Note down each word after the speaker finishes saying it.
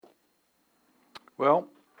Well,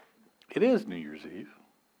 it is New Year's Eve,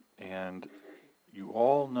 and you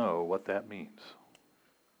all know what that means.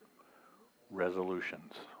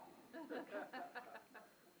 Resolutions.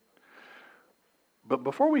 But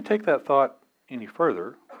before we take that thought any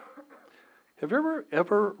further, have you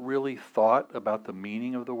ever really thought about the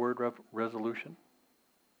meaning of the word resolution?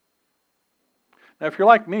 Now, if you're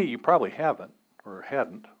like me, you probably haven't or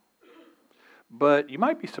hadn't, but you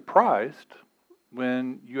might be surprised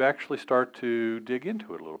when you actually start to dig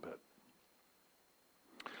into it a little bit.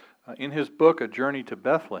 In his book, A Journey to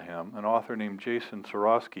Bethlehem, an author named Jason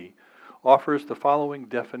Sorosky offers the following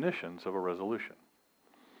definitions of a resolution.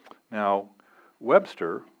 Now,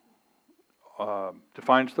 Webster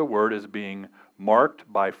defines the word as being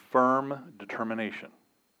marked by firm determination.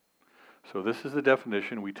 So this is the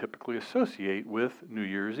definition we typically associate with New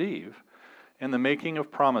Year's Eve and the making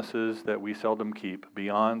of promises that we seldom keep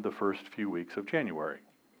beyond the first few weeks of January.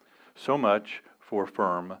 So much for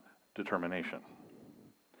firm determination.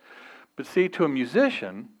 But see, to a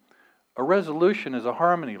musician, a resolution is a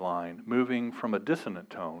harmony line moving from a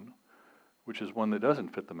dissonant tone, which is one that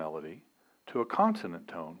doesn't fit the melody, to a consonant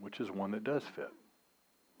tone, which is one that does fit.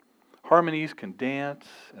 Harmonies can dance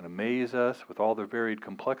and amaze us with all their varied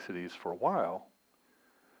complexities for a while,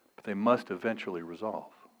 but they must eventually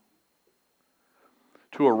resolve.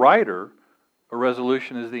 To a writer, a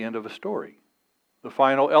resolution is the end of a story, the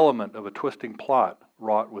final element of a twisting plot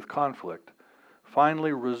wrought with conflict,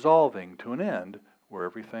 finally resolving to an end where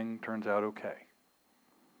everything turns out okay.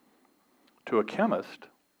 To a chemist,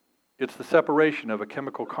 it's the separation of a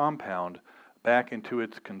chemical compound back into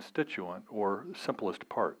its constituent or simplest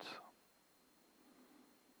parts.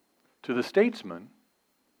 To the statesman,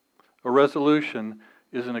 a resolution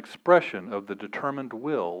is an expression of the determined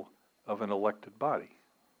will of an elected body.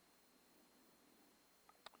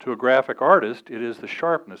 To a graphic artist, it is the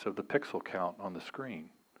sharpness of the pixel count on the screen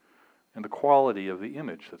and the quality of the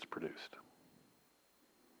image that's produced.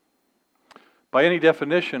 By any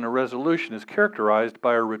definition, a resolution is characterized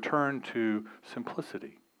by a return to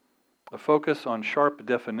simplicity, a focus on sharp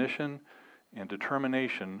definition and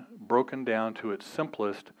determination broken down to its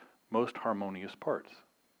simplest, most harmonious parts.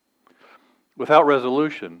 Without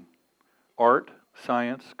resolution, art,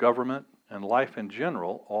 science, government, and life in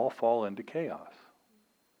general all fall into chaos.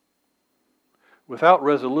 Without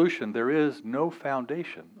resolution, there is no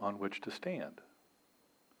foundation on which to stand.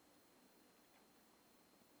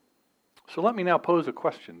 So let me now pose a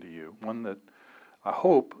question to you, one that I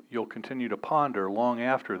hope you'll continue to ponder long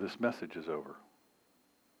after this message is over.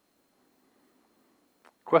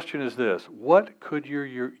 Question is this: what could your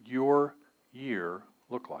year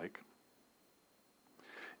look like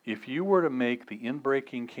if you were to make the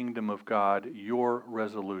inbreaking kingdom of God your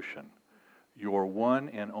resolution, your one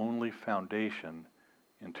and only foundation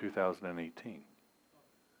in 2018?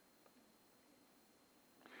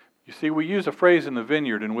 You see, we use a phrase in the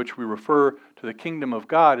vineyard in which we refer to the kingdom of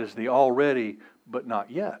God as the already but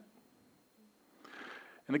not yet.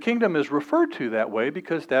 And the kingdom is referred to that way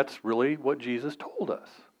because that's really what Jesus told us.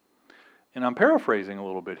 And I'm paraphrasing a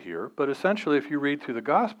little bit here, but essentially if you read through the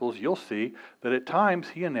Gospels, you'll see that at times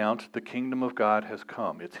he announced the kingdom of God has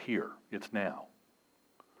come. It's here. It's now.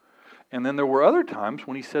 And then there were other times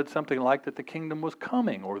when he said something like that the kingdom was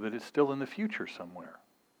coming or that it's still in the future somewhere.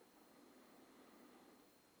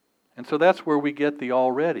 And so that's where we get the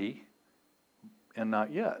already and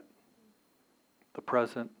not yet, the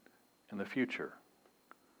present and the future,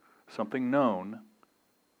 something known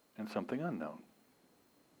and something unknown.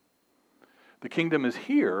 The kingdom is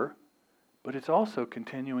here, but it's also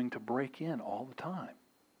continuing to break in all the time.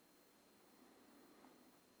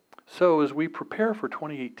 So as we prepare for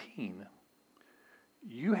 2018,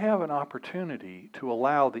 you have an opportunity to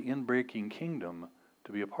allow the inbreaking kingdom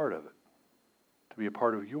to be a part of it, to be a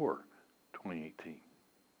part of your 2018.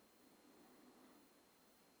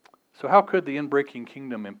 So how could the inbreaking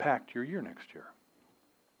kingdom impact your year next year?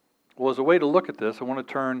 Well, as a way to look at this, I want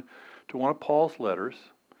to turn to one of Paul's letters.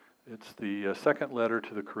 It's the second letter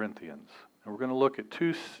to the Corinthians. And we're going to look at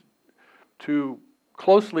two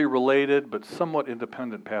closely related but somewhat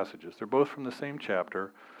independent passages. They're both from the same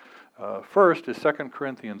chapter. First is 2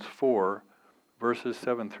 Corinthians 4, verses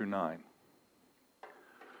 7 through 9.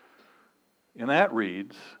 And that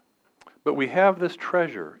reads, "But we have this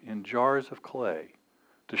treasure in jars of clay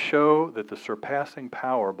to show that the surpassing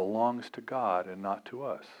power belongs to God and not to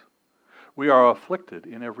us. We are afflicted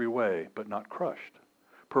in every way, but not crushed,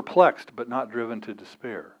 perplexed, but not driven to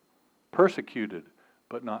despair, persecuted,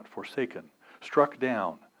 but not forsaken, struck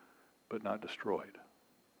down, but not destroyed."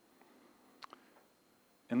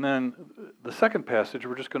 And then the second passage,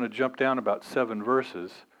 we're just going to jump down about 7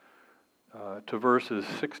 verses. to verses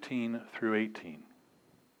 16 through 18,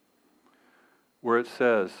 where it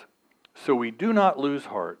says, "So we do not lose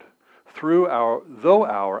heart. Though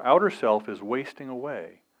our outer self is wasting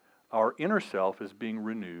away, our inner self is being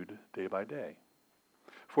renewed day by day.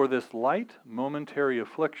 For this light, momentary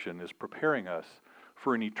affliction is preparing us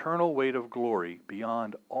for an eternal weight of glory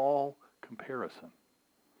beyond all comparison,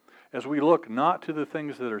 as we look not to the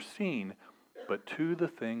things that are seen, but to the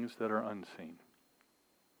things that are unseen.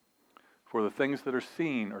 For the things that are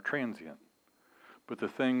seen are transient, but the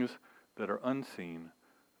things that are unseen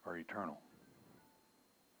are eternal."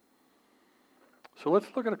 So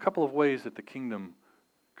let's look at a couple of ways that the kingdom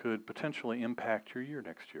could potentially impact your year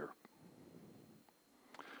next year.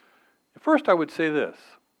 First, I would say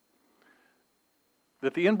this,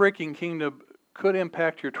 that the inbreaking kingdom could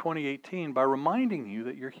impact your 2018 by reminding you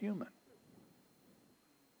that you're human.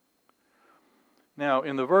 Now,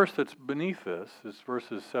 in the verse that's beneath this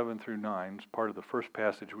verses 7 through 9, it's part of the first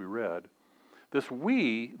passage we read. This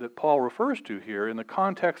 "we" that Paul refers to here in the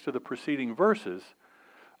context of the preceding verses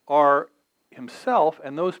are himself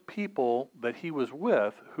and those people that he was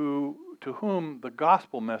with to whom the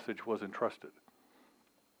gospel message was entrusted.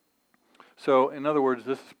 So, in other words,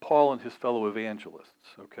 this is Paul and his fellow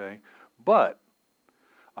evangelists, okay? But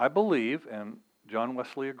I believe, and John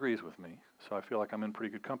Wesley agrees with me, so I feel like I'm in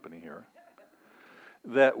pretty good company here,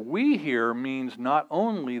 that "we" here means not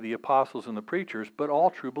only the apostles and the preachers, but all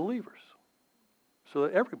true believers. So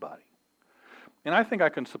that everybody. And I think I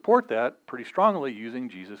can support that pretty strongly using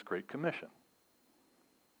Jesus' Great Commission,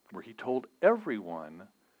 where he told everyone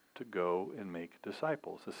to go and make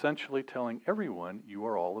disciples, essentially telling everyone, you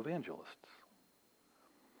are all evangelists.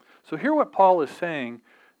 So hear what Paul is saying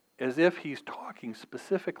as if he's talking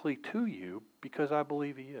specifically to you, because I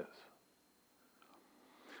believe he is.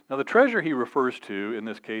 Now, the treasure he refers to in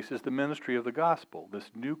this case is the ministry of the gospel,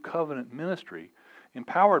 this new covenant ministry,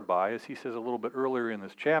 empowered by, as he says a little bit earlier in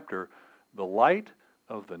this chapter, the light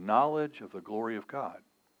of the knowledge of the glory of God.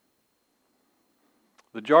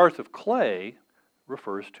 The jars of clay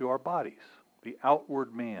refers to our bodies, the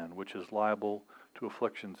outward man, which is liable to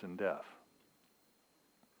afflictions and death.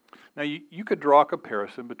 Now, you could draw a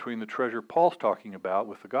comparison between the treasure Paul's talking about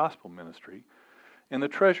with the gospel ministry and the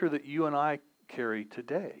treasure that you and I carry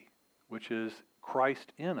today, which is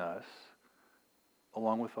Christ in us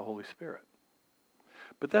along with the Holy Spirit.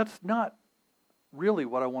 But that's not really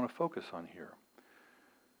what I want to focus on here.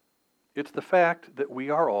 It's the fact that we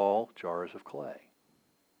are all jars of clay,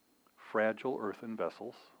 fragile earthen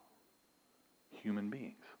vessels, human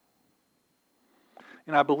beings.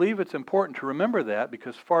 And I believe it's important to remember that,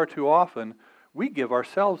 because far too often we give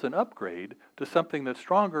ourselves an upgrade to something that's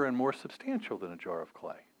stronger and more substantial than a jar of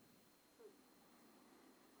clay.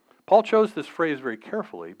 Paul chose this phrase very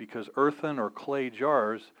carefully because earthen or clay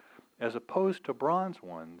jars, as opposed to bronze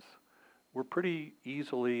ones, were pretty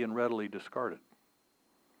easily and readily discarded.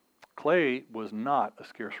 Clay was not a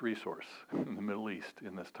scarce resource in the Middle East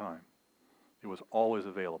in this time. It was always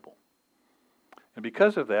available. And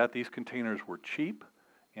because of that, these containers were cheap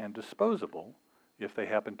and disposable if they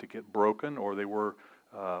happened to get broken or they were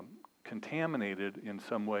contaminated in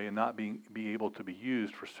some way and not be able to be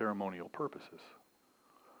used for ceremonial purposes.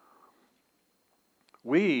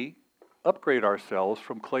 We upgrade ourselves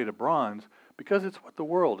from clay to bronze because it's what the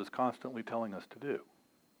world is constantly telling us to do.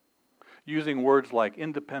 Using words like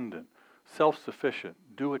independent, self-sufficient,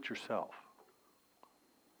 do it yourself.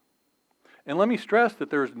 And let me stress that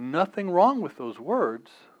there's nothing wrong with those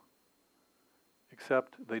words,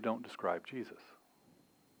 except they don't describe Jesus,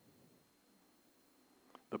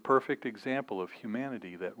 the perfect example of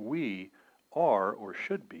humanity that we are or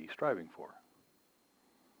should be striving for.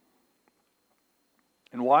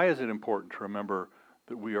 And why is it important to remember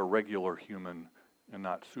that we are regular human and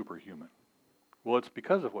not superhuman? Well, it's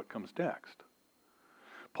because of what comes next.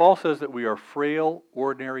 Paul says that we are frail,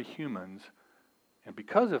 ordinary humans, and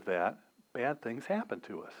because of that, bad things happen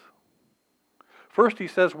to us. First, he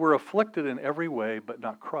says we're afflicted in every way, but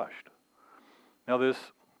not crushed. Now, this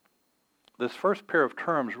first pair of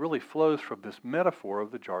terms really flows from this metaphor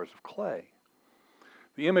of the jars of clay.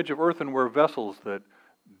 The image of earthenware vessels that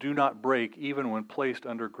do not break even when placed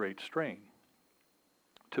under great strain.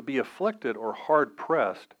 To be afflicted or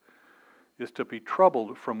hard-pressed is to be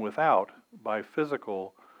troubled from without by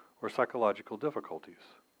physical or psychological difficulties.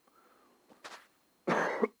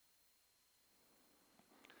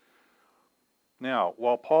 Now,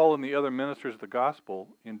 while Paul and the other ministers of the gospel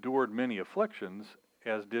endured many afflictions,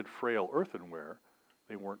 as did frail earthenware,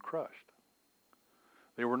 they weren't crushed.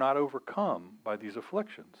 They were not overcome by these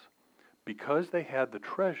afflictions because they had the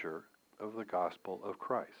treasure of the gospel of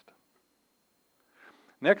Christ.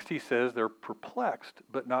 Next, he says they're perplexed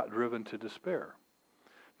but not driven to despair.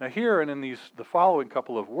 Now here and in the following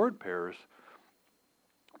couple of word pairs,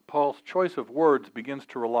 Paul's choice of words begins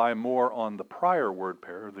to rely more on the prior word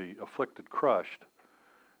pair, the afflicted, crushed,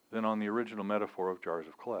 than on the original metaphor of jars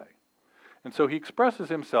of clay. And so he expresses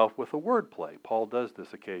himself with a wordplay. Paul does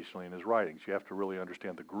this occasionally in his writings. You have to really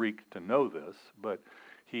understand the Greek to know this, but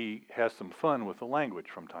he has some fun with the language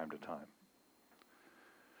from time to time.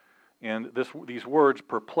 And these words,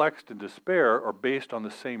 perplexed and despair, are based on the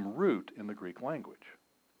same root in the Greek language.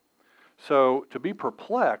 So to be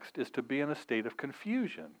perplexed is to be in a state of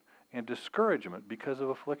confusion and discouragement because of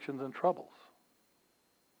afflictions and troubles.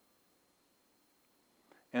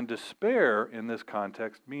 And despair in this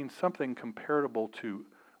context means something comparable to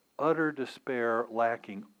utter despair,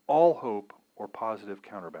 lacking all hope or positive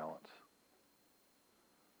counterbalance.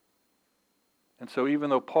 And so even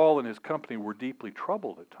though Paul and his company were deeply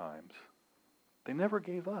troubled at times, they never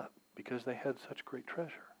gave up because they had such great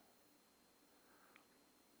treasure.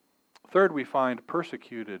 Third, we find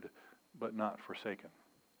persecuted but not forsaken.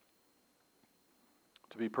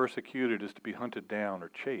 To be persecuted is to be hunted down or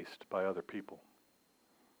chased by other people.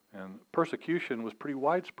 And persecution was pretty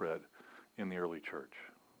widespread in the early church.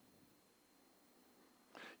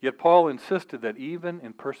 Yet Paul insisted that even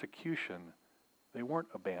in persecution, they weren't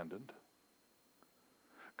abandoned.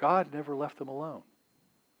 God never left them alone.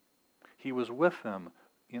 He was with them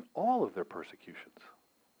in all of their persecutions.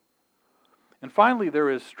 And finally, there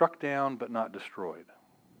is struck down but not destroyed.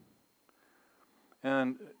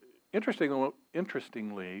 And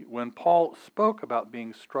interestingly, when Paul spoke about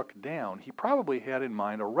being struck down, he probably had in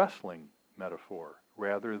mind a wrestling metaphor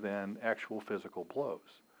rather than actual physical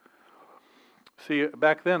blows. See,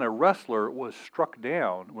 back then, a wrestler was struck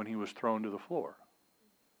down when he was thrown to the floor.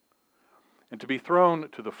 And to be thrown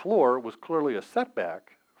to the floor was clearly a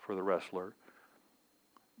setback for the wrestler,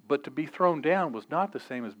 but to be thrown down was not the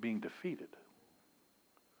same as being defeated.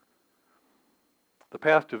 The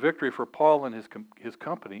path to victory for Paul and his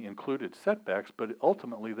company included setbacks, but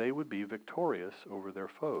ultimately they would be victorious over their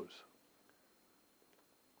foes.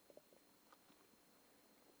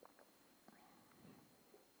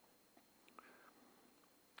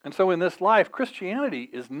 And so in this life, Christianity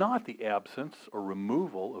is not the absence or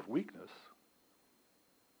removal of weakness.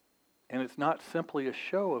 And it's not simply a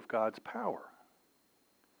show of God's power.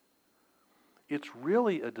 It's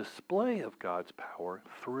really a display of God's power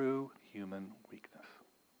through human weakness.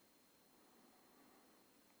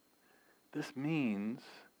 This means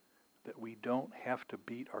that we don't have to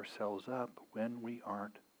beat ourselves up when we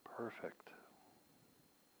aren't perfect.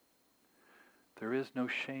 There is no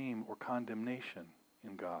shame or condemnation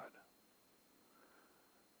in God.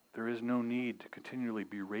 There is no need to continually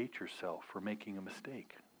berate yourself for making a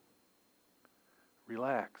mistake.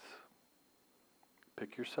 Relax.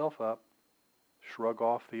 Pick yourself up. Shrug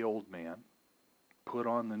off the old man. Put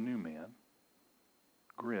on the new man.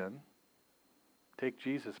 Grin. Take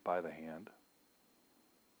Jesus by the hand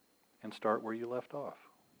and start where you left off.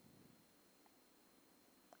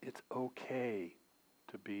 It's okay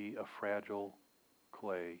to be a fragile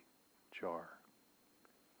clay jar.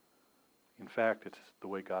 In fact, it's the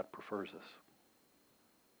way God prefers us.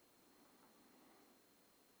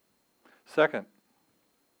 Second,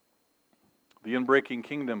 the inbreaking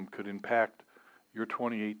kingdom could impact your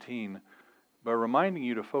 2018 by reminding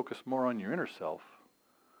you to focus more on your inner self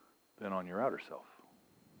than on your outer self.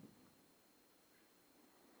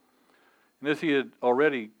 And as he had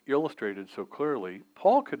already illustrated so clearly,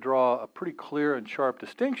 Paul could draw a pretty clear and sharp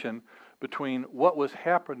distinction between what was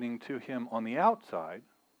happening to him on the outside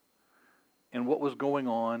and what was going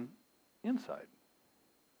on inside.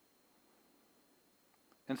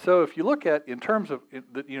 And so if you look at, in terms of,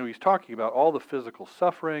 he's talking about all the physical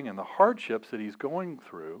suffering and the hardships that he's going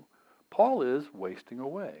through, Paul is wasting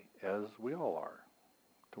away, as we all are,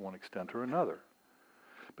 to one extent or another.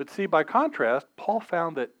 But see, by contrast, Paul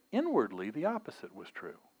found that inwardly the opposite was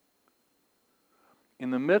true.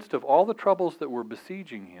 In the midst of all the troubles that were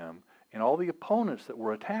besieging him and all the opponents that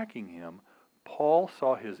were attacking him, Paul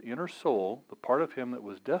saw his inner soul, the part of him that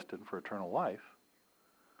was destined for eternal life.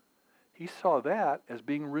 He saw that as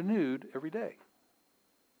being renewed every day.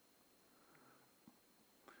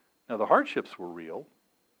 Now, the hardships were real.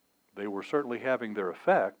 They were certainly having their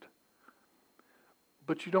effect.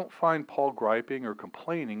 But you don't find Paul griping or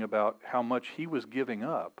complaining about how much he was giving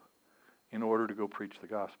up in order to go preach the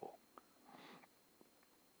gospel.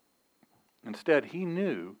 Instead, he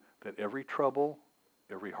knew that every trouble,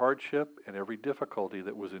 every hardship, and every difficulty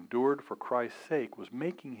that was endured for Christ's sake was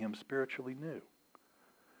making him spiritually new.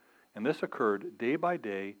 And this occurred day by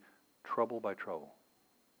day, trouble by trouble.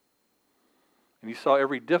 And he saw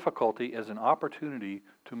every difficulty as an opportunity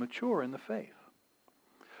to mature in the faith.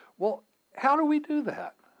 Well, how do we do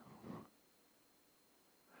that?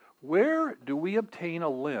 Where do we obtain a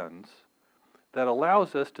lens that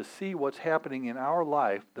allows us to see what's happening in our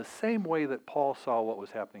life the same way that Paul saw what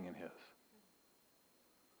was happening in his?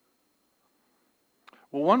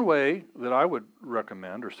 Well, one way that I would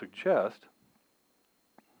recommend or suggest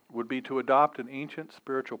would be to adopt an ancient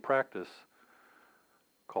spiritual practice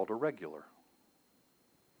called a regular.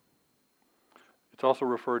 It's also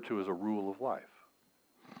referred to as a rule of life.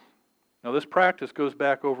 Now, this practice goes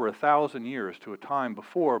back over 1,000 years to a time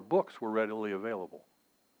before books were readily available.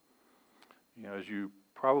 As you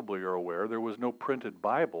probably are aware, there was no printed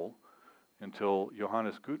Bible until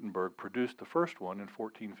Johannes Gutenberg produced the first one in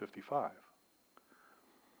 1455.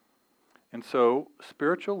 And so,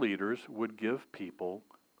 spiritual leaders would give people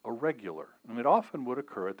a regular, and it often would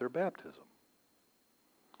occur at their baptism.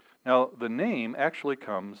 Now, the name actually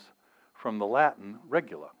comes from the Latin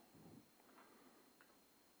regula,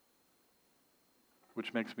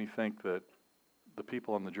 which makes me think that the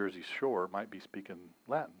people on the Jersey Shore might be speaking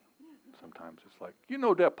Latin. Sometimes it's like, you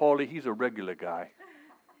know that Paulie, he's a regular guy.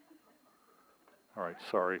 All right,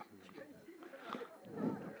 sorry.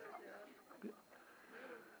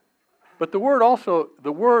 But the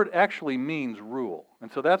word actually means rule.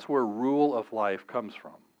 And so that's where rule of life comes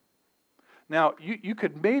from. Now, you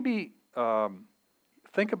could maybe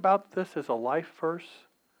think about this as a life verse,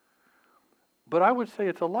 but I would say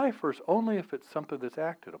it's a life verse only if it's something that's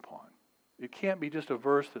acted upon. It can't be just a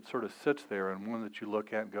verse that sort of sits there and one that you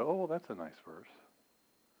look at and go, oh, that's a nice verse.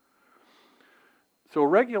 So a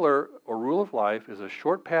regular or rule of life is a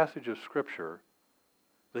short passage of Scripture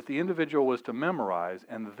that the individual was to memorize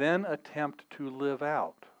and then attempt to live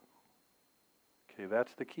out. Okay,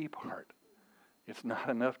 that's the key part. It's not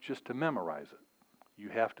enough just to memorize it. You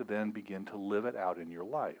have to then begin to live it out in your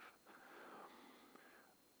life.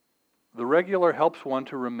 The regular helps one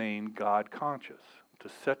to remain God conscious, to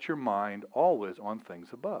set your mind always on things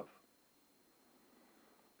above.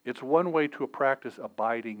 It's one way to practice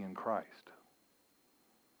abiding in Christ.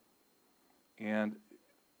 And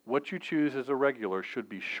what you choose as a regular should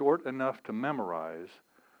be short enough to memorize,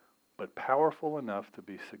 but powerful enough to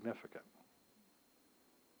be significant.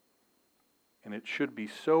 And it should be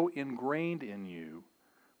so ingrained in you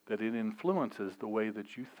that it influences the way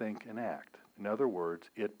that you think and act. In other words,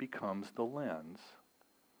 it becomes the lens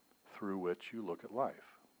through which you look at life.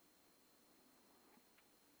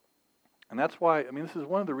 And that's why, this is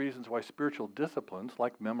one of the reasons why spiritual disciplines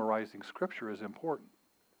like memorizing Scripture is important.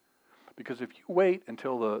 Because if you wait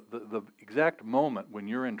until the exact moment when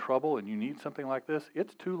you're in trouble and you need something like this,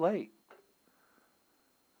 it's too late.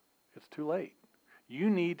 It's too late. You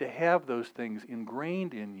need to have those things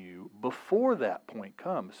ingrained in you before that point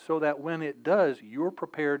comes, so that when it does, you're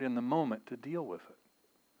prepared in the moment to deal with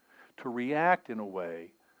it, to react in a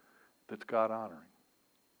way that's God-honoring.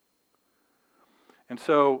 And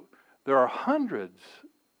so there are hundreds,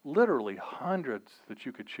 literally hundreds, that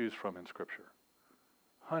you could choose from in Scripture.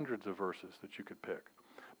 Hundreds of verses that you could pick.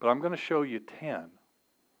 But I'm going to show you 10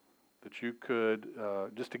 that you could,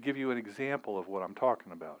 just to give you an example of what I'm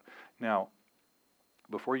talking about. Now,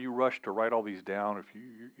 before you rush to write all these down,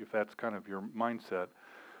 if that's kind of your mindset,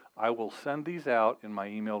 I will send these out in my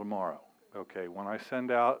email tomorrow. Okay, when I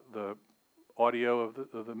send out the audio of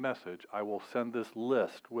the message, I will send this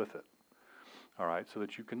list with it. All right, so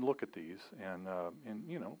that you can look at these and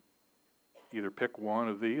either pick one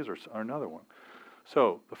of these or another one.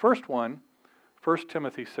 So the first one, 1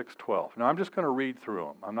 Timothy 6:12. Now I'm just going to read through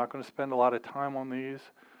them. I'm not going to spend a lot of time on these.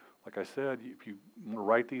 Like I said, if you want to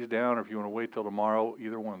write these down or if you want to wait till tomorrow,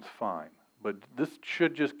 either one's fine. But this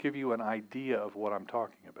should just give you an idea of what I'm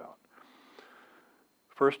talking about.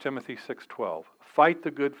 1 Timothy 6:12. Fight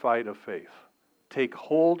the good fight of faith. Take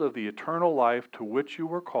hold of the eternal life to which you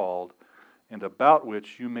were called and about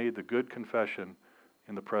which you made the good confession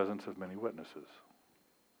in the presence of many witnesses.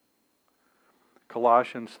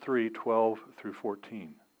 Colossians 3:12 through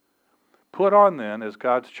 14. Put on then, as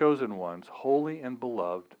God's chosen ones, holy and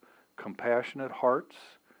beloved, compassionate hearts,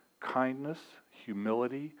 kindness,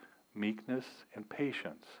 humility, meekness, and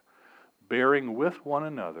patience, bearing with one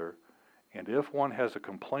another, and if one has a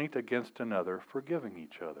complaint against another, forgiving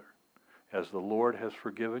each other. As the Lord has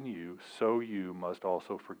forgiven you, so you must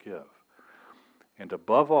also forgive. And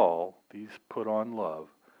above all, these put on love,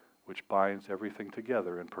 which binds everything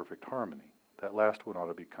together in perfect harmony. That last one ought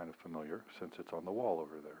to be kind of familiar, since it's on the wall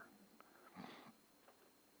over there.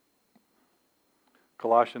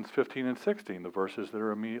 Colossians 15 and 16, the verses that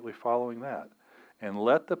are immediately following that. And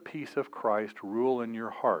let the peace of Christ rule in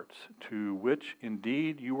your hearts, to which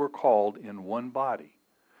indeed you were called in one body.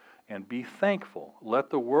 And be thankful.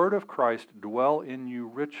 Let the word of Christ dwell in you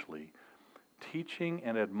richly, teaching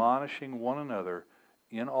and admonishing one another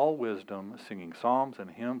in all wisdom, singing psalms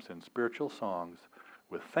and hymns and spiritual songs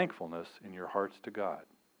with thankfulness in your hearts to God.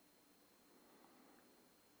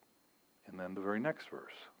 And then the very next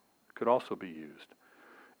verse could also be used.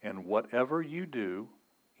 And whatever you do,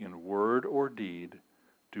 in word or deed,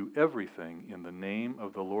 do everything in the name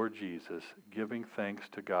of the Lord Jesus, giving thanks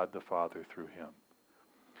to God the Father through him.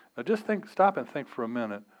 Now just stop and think for a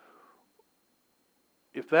minute.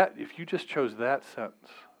 If you just chose that sentence,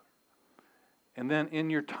 and then in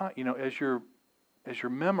your time, as you're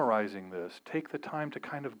memorizing this, take the time to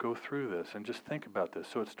kind of go through this and just think about this.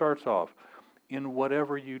 So it starts off, in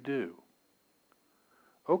whatever you do.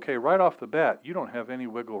 Okay, right off the bat, you don't have any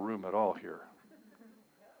wiggle room at all here.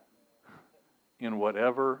 In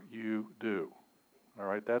whatever you do. All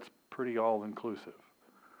right, that's pretty all-inclusive.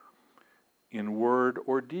 In word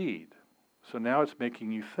or deed. So now it's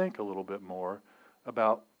making you think a little bit more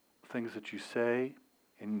about things that you say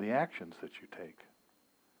and the actions that you take.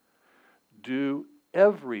 Do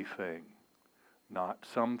everything, not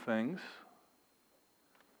some things,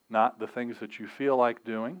 not the things that you feel like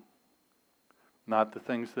doing, not the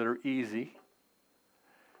things that are easy.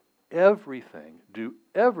 Everything, do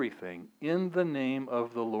everything in the name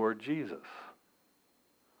of the Lord Jesus.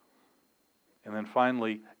 And then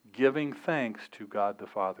finally, giving thanks to God the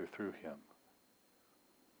Father through him.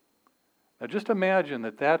 Now just imagine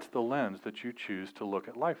that that's the lens that you choose to look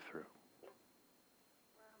at life through.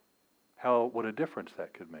 What a difference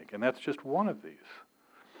that could make. And that's just one of these.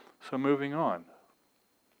 So moving on.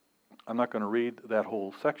 I'm not going to read that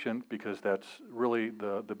whole section because that's really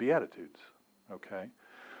the Beatitudes. Okay?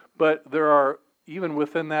 But there are, even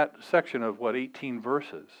within that section of 18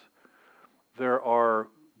 verses, there are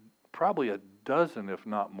probably a dozen, if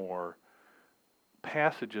not more,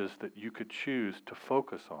 passages that you could choose to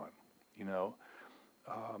focus on.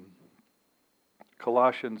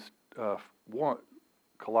 Colossians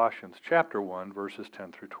chapter 1, verses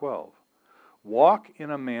 10 through 12. Walk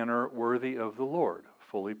in a manner worthy of the Lord,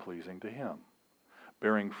 fully pleasing to him,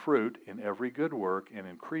 bearing fruit in every good work and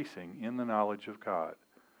increasing in the knowledge of God,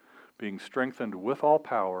 being strengthened with all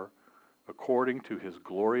power according to his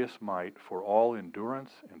glorious might for all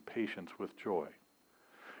endurance and patience with joy,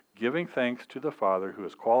 giving thanks to the Father who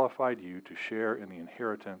has qualified you to share in the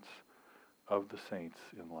inheritance of the saints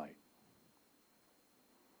in light.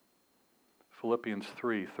 Philippians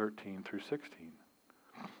 3:13 through 16.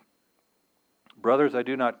 Brothers, I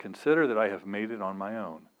do not consider that I have made it on my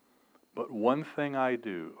own, but one thing I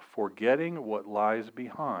do, forgetting what lies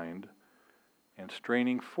behind and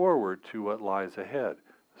straining forward to what lies ahead.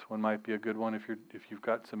 This one might be a good one if you've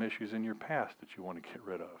got some issues in your past that you want to get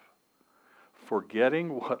rid of.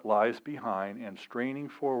 Forgetting what lies behind and straining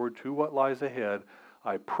forward to what lies ahead,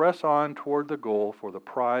 I press on toward the goal for the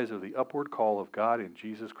prize of the upward call of God in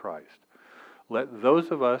Jesus Christ. Let those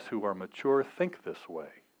of us who are mature think this way.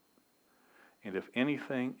 And if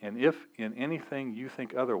in anything you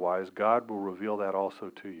think otherwise, God will reveal that also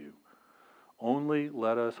to you. Only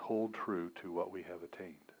let us hold true to what we have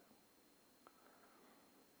attained.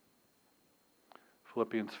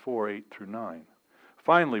 Philippians 4:8 through 9.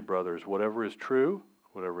 Finally, brothers, whatever is true,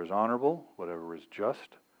 whatever is honorable, whatever is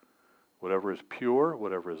just, whatever is pure,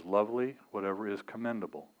 whatever is lovely, whatever is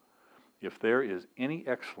commendable, if there is any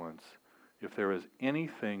excellence, if there is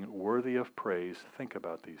anything worthy of praise, think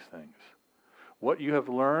about these things. What you have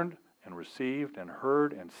learned and received and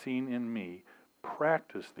heard and seen in me,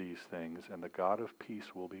 practice these things, and the God of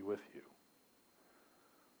peace will be with you.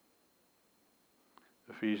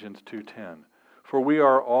 Ephesians 2:10. For we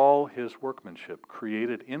are all his workmanship,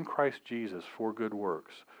 created in Christ Jesus for good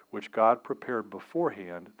works, which God prepared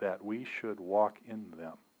beforehand that we should walk in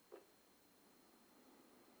them.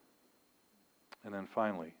 And then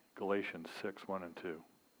finally, Galatians 6:1 and 2.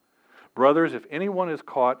 Brothers, if anyone is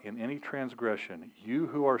caught in any transgression, you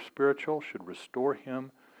who are spiritual should restore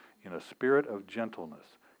him in a spirit of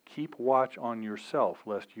gentleness. Keep watch on yourself,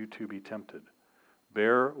 lest you too be tempted.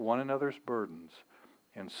 Bear one another's burdens,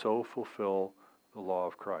 and so fulfill the law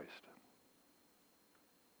of Christ.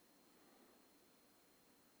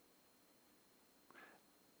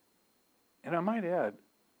 And I might add,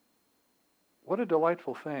 what a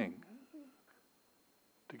delightful thing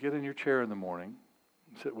to get in your chair in the morning,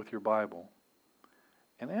 sit with your Bible,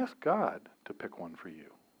 and ask God to pick one for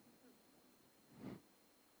you.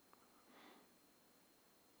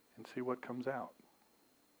 And see what comes out.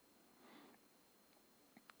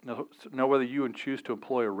 Now whether you choose to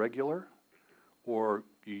employ a regular or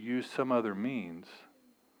you use some other means,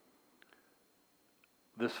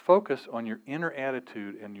 this focus on your inner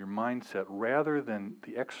attitude and your mindset rather than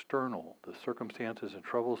the external, the circumstances and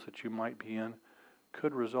troubles that you might be in,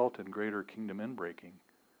 could result in greater kingdom inbreaking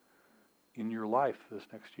in your life this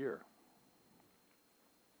next year.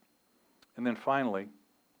 And then finally,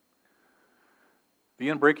 the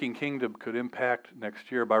inbreaking kingdom could impact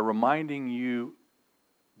next year by reminding you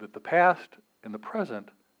that the past and the present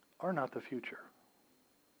are not the future.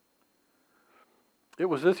 It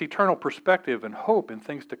was this eternal perspective and hope in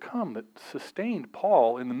things to come that sustained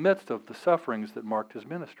Paul in the midst of the sufferings that marked his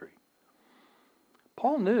ministry.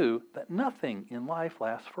 Paul knew that nothing in life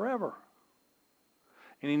lasts forever.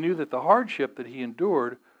 And he knew that the hardship that he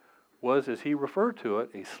endured was, as he referred to it,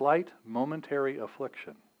 a slight momentary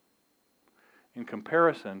affliction in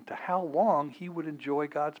comparison to how long he would enjoy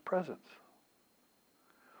God's presence.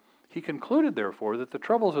 He concluded, therefore, that the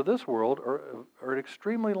troubles of this world are an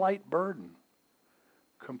extremely light burden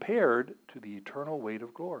compared to the eternal weight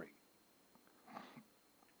of glory.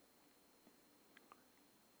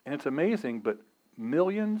 And it's amazing, but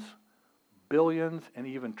millions, billions, and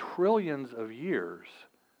even trillions of years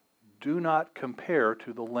do not compare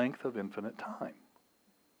to the length of infinite time.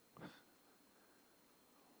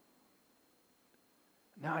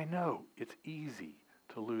 Now I know it's easy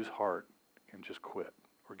to lose heart and just quit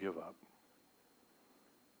or give up.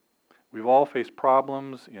 We've all faced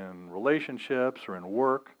problems in relationships or in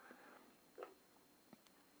work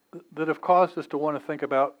that have caused us to want to think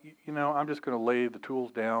about, I'm just going to lay the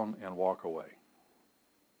tools down and walk away.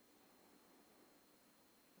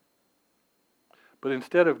 But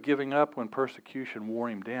instead of giving up when persecution wore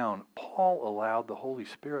him down, Paul allowed the Holy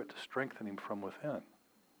Spirit to strengthen him from within.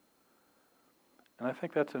 And I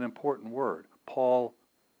think that's an important word. Paul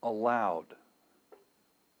allowed.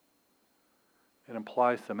 It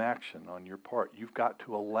implies some action on your part. You've got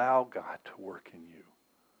to allow God to work in you.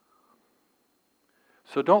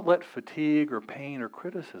 So don't let fatigue or pain or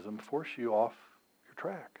criticism force you off your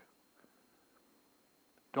track.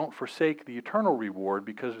 Don't forsake the eternal reward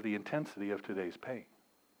because of the intensity of today's pain.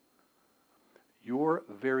 Your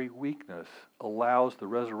very weakness allows the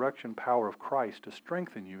resurrection power of Christ to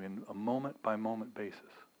strengthen you in a moment-by-moment basis.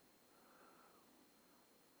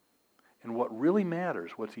 And what really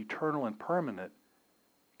matters, what's eternal and permanent,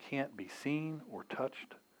 can't be seen or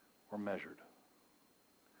touched or measured.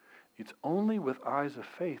 It's only with eyes of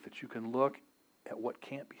faith that you can look at what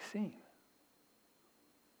can't be seen.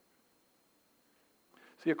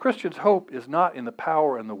 See, a Christian's hope is not in the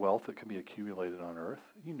power and the wealth that can be accumulated on earth.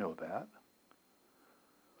 You know that.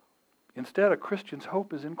 Instead, a Christian's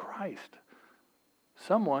hope is in Christ,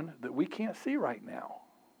 someone that we can't see right now.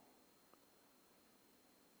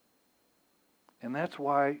 And that's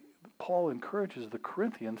why Paul encourages the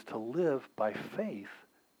Corinthians to live by faith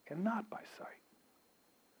and not by sight.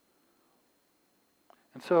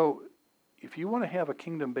 And so, if you want to have a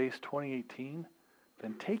kingdom-based 2018,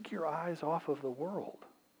 then take your eyes off of the world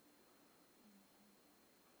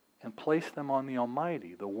and place them on the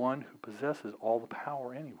Almighty, the one who possesses all the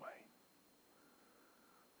power anyway.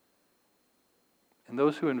 And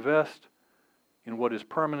those who invest in what is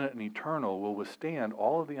permanent and eternal will withstand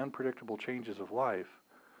all of the unpredictable changes of life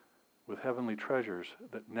with heavenly treasures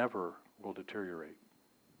that never will deteriorate.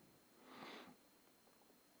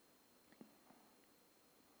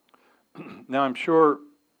 Now, I'm sure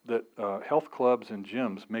that health clubs and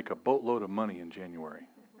gyms make a boatload of money in January,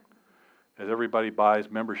 as everybody buys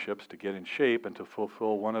memberships to get in shape and to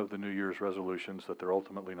fulfill one of the New Year's resolutions that they're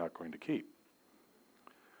ultimately not going to keep.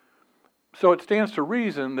 So it stands to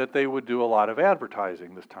reason that they would do a lot of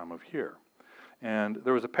advertising this time of year. And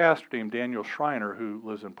there was a pastor named Daniel Schreiner who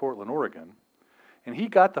lives in Portland, Oregon, and he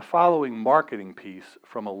got the following marketing piece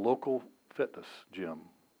from a local fitness gym.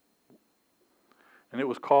 And it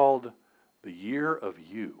was called The Year of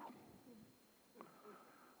You.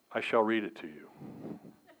 I shall read it to you.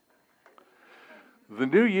 The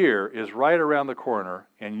new year is right around the corner,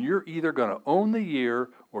 and you're either going to own the year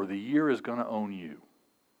or the year is going to own you.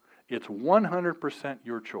 It's 100%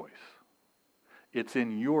 your choice. It's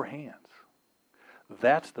in your hands.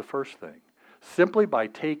 That's the first thing. Simply by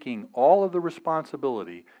taking all of the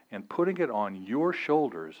responsibility and putting it on your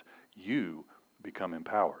shoulders, you become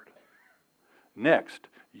empowered. Next,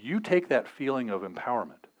 you take that feeling of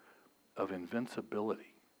empowerment, of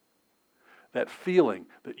invincibility, that feeling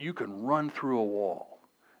that you can run through a wall,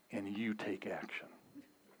 and you take action.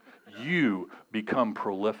 You become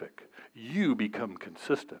prolific. You become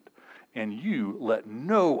consistent. And you let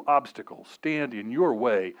no obstacle stand in your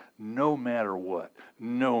way, no matter what.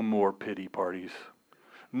 No more pity parties.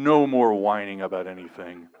 No more whining about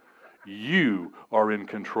anything. You are in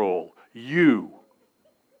control. You.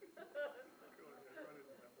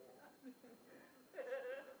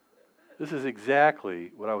 This is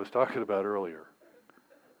exactly what I was talking about earlier.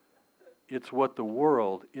 It's what the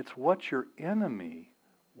world, it's what your enemy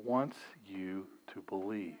wants you to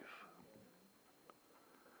believe.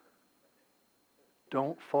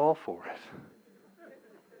 Don't fall for it.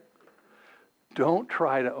 Don't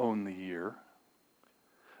try to own the year.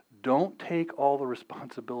 Don't take all the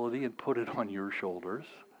responsibility and put it on your shoulders.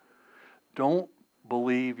 Don't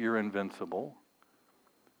believe you're invincible.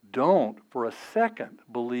 Don't, for a second,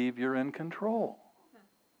 believe you're in control.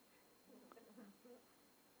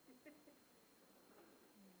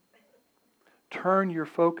 Turn your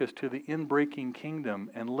focus to the inbreaking kingdom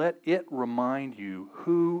and let it remind you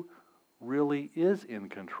who really is in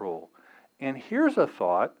control. And here's a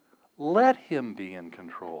thought, let him be in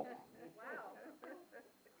control.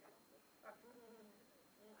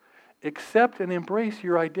 Accept and embrace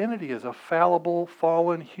your identity as a fallible,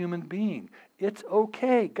 fallen human being. It's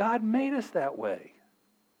okay. God made us that way.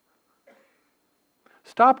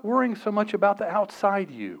 Stop worrying so much about the outside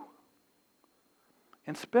you.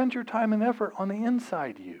 And spend your time and effort on the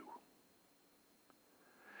inside you.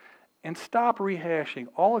 And stop rehashing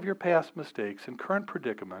all of your past mistakes and current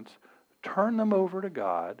predicaments. Turn them over to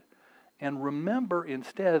God. And remember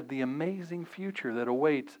instead the amazing future that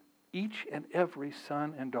awaits each and every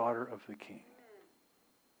son and daughter of the King.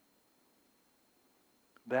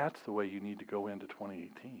 That's the way you need to go into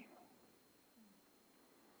 2018.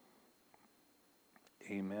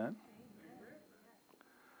 Amen.